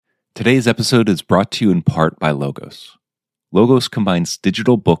Today's episode is brought to you in part by Logos. Logos combines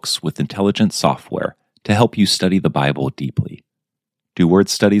digital books with intelligent software to help you study the Bible deeply. Do word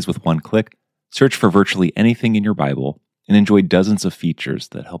studies with one click, search for virtually anything in your Bible, and enjoy dozens of features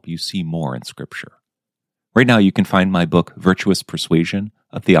that help you see more in Scripture. Right now, you can find my book, Virtuous Persuasion,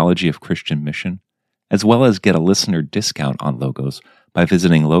 A Theology of Christian Mission, as well as get a listener discount on Logos by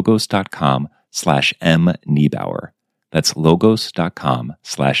visiting logos.com/mniebauer. That's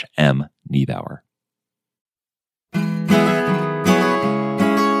logos.com/mniebauer.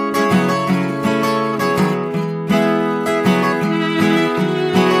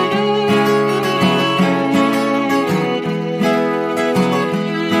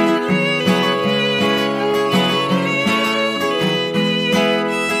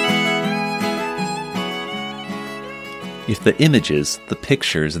 If the images, the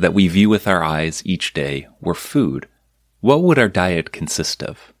pictures that we view with our eyes each day were food, what would our diet consist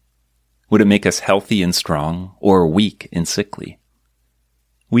of? Would it make us healthy and strong, or weak and sickly?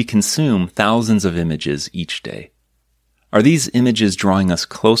 We consume thousands of images each day. Are these images drawing us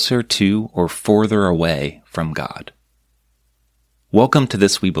closer to or further away from God? Welcome to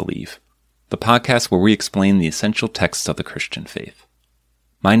This We Believe, the podcast where we explain the essential texts of the Christian faith.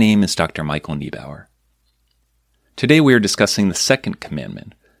 My name is Dr. Michael Niebauer. Today we are discussing the second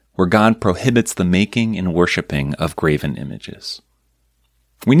commandment, where God prohibits the making and worshiping of graven images.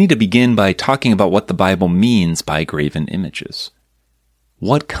 We need to begin by talking about what the Bible means by graven images.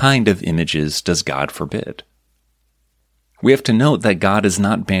 What kind of images does God forbid? We have to note that God is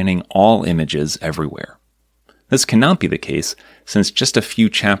not banning all images everywhere. This cannot be the case, since just a few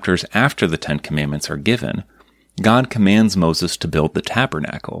chapters after the Ten Commandments are given, God commands Moses to build the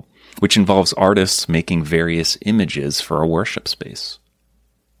tabernacle, which involves artists making various images for a worship space.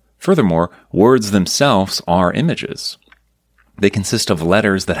 Furthermore, words themselves are images. They consist of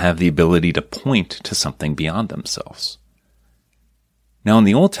letters that have the ability to point to something beyond themselves. Now, in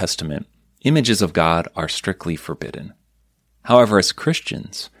the Old Testament, images of God are strictly forbidden. However, as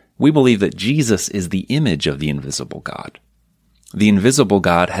Christians, we believe that Jesus is the image of the invisible God. The invisible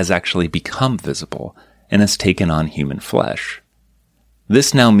God has actually become visible and has taken on human flesh.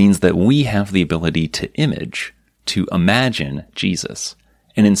 This now means that we have the ability to image, to imagine Jesus,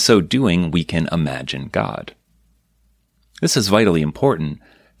 and in so doing, we can imagine God. This is vitally important,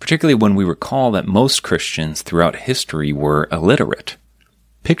 particularly when we recall that most Christians throughout history were illiterate.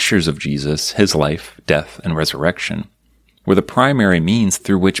 Pictures of Jesus, his life, death, and resurrection were the primary means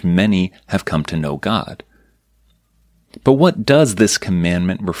through which many have come to know God. But what does this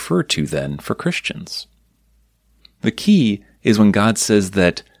commandment refer to then for Christians? The key is when God says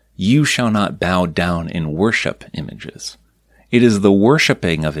that you shall not bow down and worship images. It is the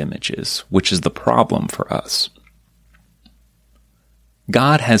worshiping of images which is the problem for us.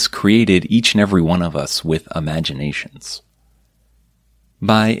 God has created each and every one of us with imaginations.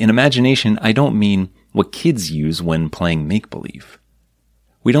 By an imagination, I don't mean what kids use when playing make-believe.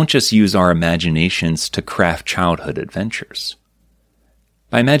 We don't just use our imaginations to craft childhood adventures.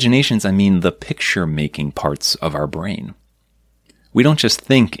 By imaginations, I mean the picture-making parts of our brain. We don't just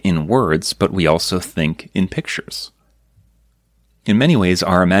think in words, but we also think in pictures. In many ways,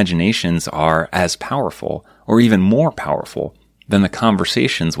 our imaginations are as powerful, or even more powerful, than the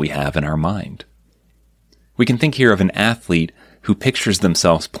conversations we have in our mind. We can think here of an athlete who pictures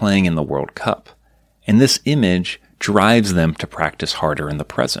themselves playing in the World Cup, and this image drives them to practice harder in the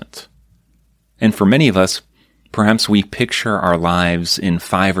present. And for many of us, perhaps we picture our lives in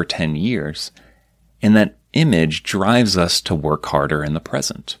 5 or 10 years, and that image drives us to work harder in the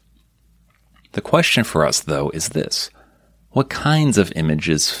present. The question for us, though, is this: what kinds of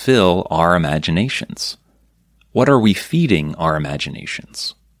images fill our imaginations? What are we feeding our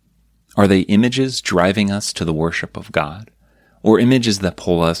imaginations? Are they images driving us to the worship of God, or images that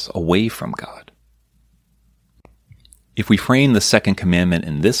pull us away from God? If we frame the second commandment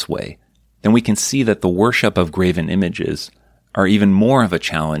in this way, then we can see that the worship of graven images are even more of a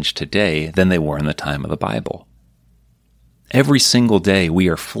challenge today than they were in the time of the Bible. Every single day we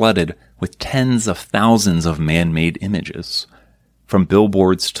are flooded with tens of thousands of man-made images, from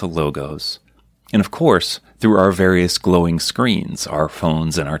billboards to logos, and of course, through our various glowing screens, our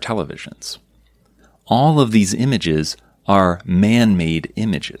phones and our televisions. All of these images are man-made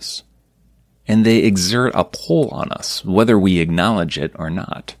images, and they exert a pull on us, whether we acknowledge it or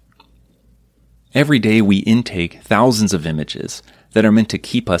not. Every day we intake thousands of images that are meant to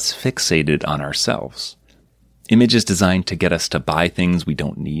keep us fixated on ourselves. Images designed to get us to buy things we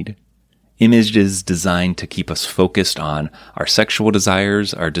don't need. Images designed to keep us focused on our sexual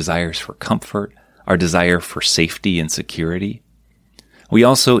desires, our desires for comfort, our desire for safety and security. We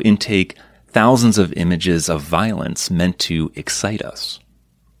also intake thousands of images of violence meant to excite us.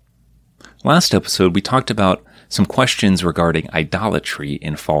 Last episode, we talked about some questions regarding idolatry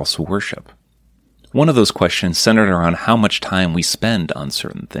and false worship. One of those questions centered around how much time we spend on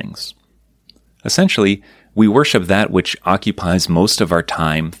certain things. Essentially, we worship that which occupies most of our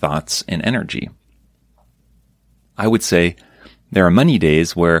time, thoughts, and energy. I would say there are many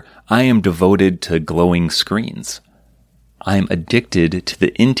days where I am devoted to glowing screens. I am addicted to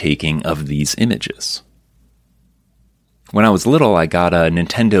the intaking of these images. When I was little, I got a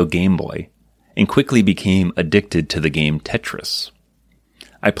Nintendo Game Boy and quickly became addicted to the game Tetris.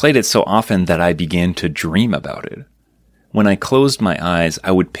 I played it so often that I began to dream about it. When I closed my eyes,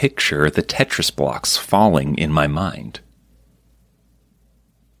 I would picture the Tetris blocks falling in my mind.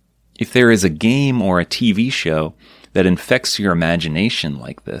 If there is a game or a TV show that infects your imagination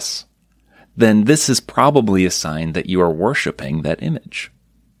like this, then this is probably a sign that you are worshiping that image.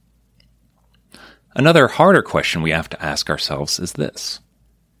 Another harder question we have to ask ourselves is this.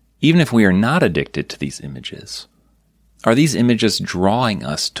 Even if we are not addicted to these images, are these images drawing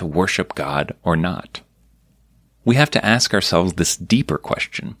us to worship God or not? We have to ask ourselves this deeper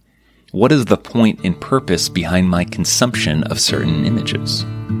question. What is the point and purpose behind my consumption of certain images?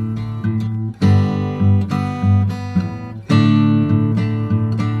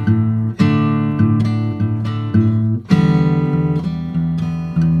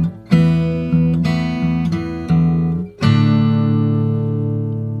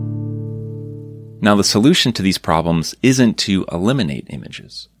 Now, the solution to these problems isn't to eliminate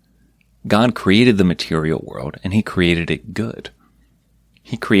images. God created the material world, and He created it good.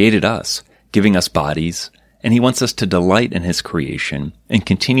 He created us, giving us bodies, and He wants us to delight in His creation and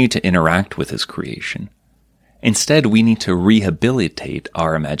continue to interact with His creation. Instead, we need to rehabilitate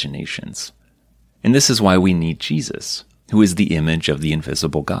our imaginations. And this is why we need Jesus, who is the image of the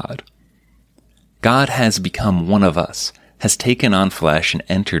invisible God. God has become one of us, has taken on flesh and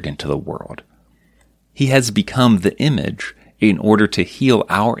entered into the world. He has become the image in order to heal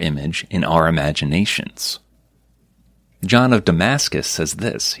our image in our imaginations. John of Damascus says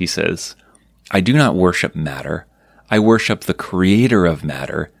this. He says, "I do not worship matter. I worship the creator of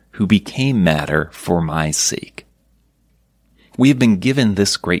matter, who became matter for my sake." We have been given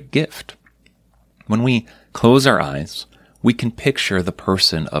this great gift. When we close our eyes, we can picture the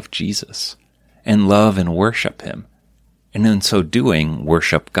person of Jesus and love and worship Him, and in so doing,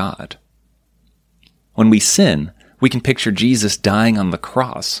 worship God. When we sin, we can picture Jesus dying on the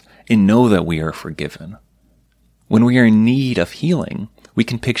cross and know that we are forgiven. When we are in need of healing, we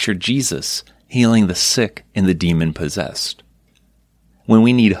can picture Jesus healing the sick and the demon-possessed. When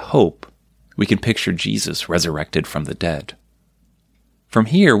we need hope, we can picture Jesus resurrected from the dead. From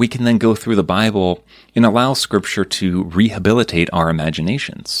here, we can then go through the Bible and allow Scripture to rehabilitate our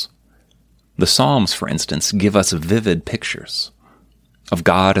imaginations. The Psalms, for instance, give us vivid pictures of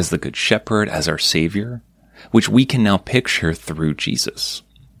God as the Good Shepherd, as our Savior, which we can now picture through Jesus.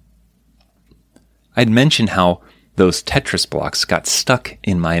 I'd mentioned how those Tetris blocks got stuck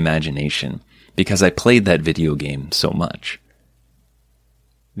in my imagination because I played that video game so much.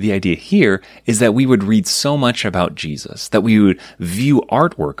 The idea here is that we would read so much about Jesus, that we would view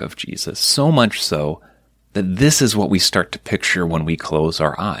artwork of Jesus, so much so that this is what we start to picture when we close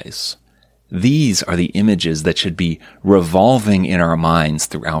our eyes. These are the images that should be revolving in our minds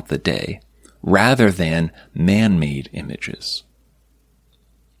throughout the day, rather than man-made images.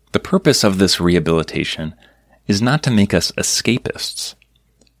 The purpose of this rehabilitation is not to make us escapists.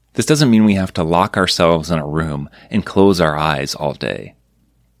 This doesn't mean we have to lock ourselves in a room and close our eyes all day.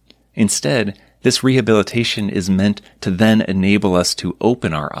 Instead, this rehabilitation is meant to then enable us to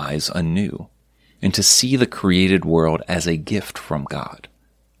open our eyes anew and to see the created world as a gift from God.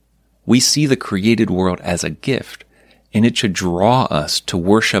 We see the created world as a gift, and it should draw us to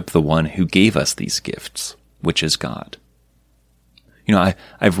worship the one who gave us these gifts, which is God.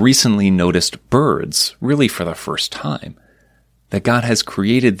 I've recently noticed birds, really for the first time, that God has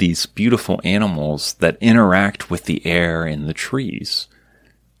created these beautiful animals that interact with the air and the trees.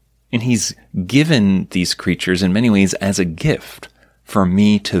 And He's given these creatures in many ways as a gift for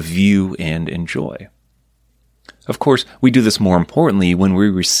me to view and enjoy. Of course, we do this more importantly when we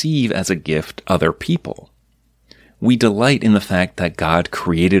receive as a gift other people. We delight in the fact that God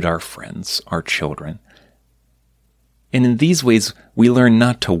created our friends, our children. And in these ways, we learn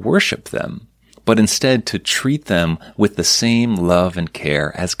not to worship them, but instead to treat them with the same love and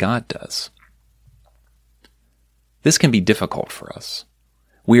care as God does. This can be difficult for us.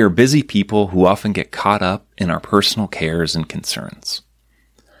 We are busy people who often get caught up in our personal cares and concerns.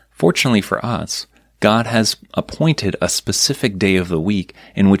 Fortunately for us, God has appointed a specific day of the week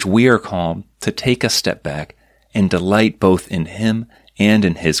in which we are called to take a step back and delight both in Him and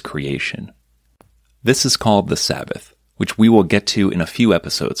in His creation. This is called the Sabbath, which we will get to in a few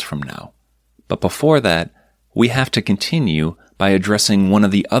episodes from now. But before that, we have to continue by addressing one of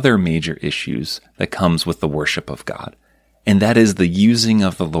the other major issues that comes with the worship of God, and that is the using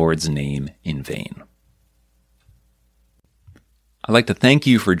of the Lord's name in vain. I'd like to thank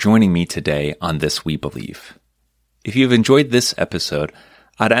you for joining me today on This We Believe. If you've enjoyed this episode,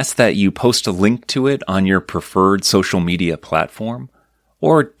 I'd ask that you post a link to it on your preferred social media platform,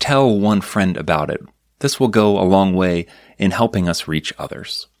 or tell one friend about it. This will go a long way in helping us reach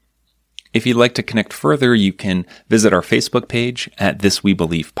others. If you'd like to connect further, you can visit our Facebook page at This We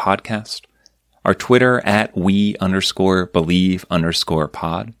Believe Podcast, our Twitter at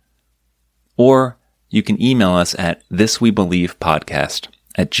we_believe_pod, or you can email us at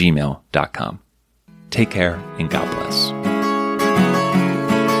thiswebelievepodcast@gmail.com. Take care and God bless.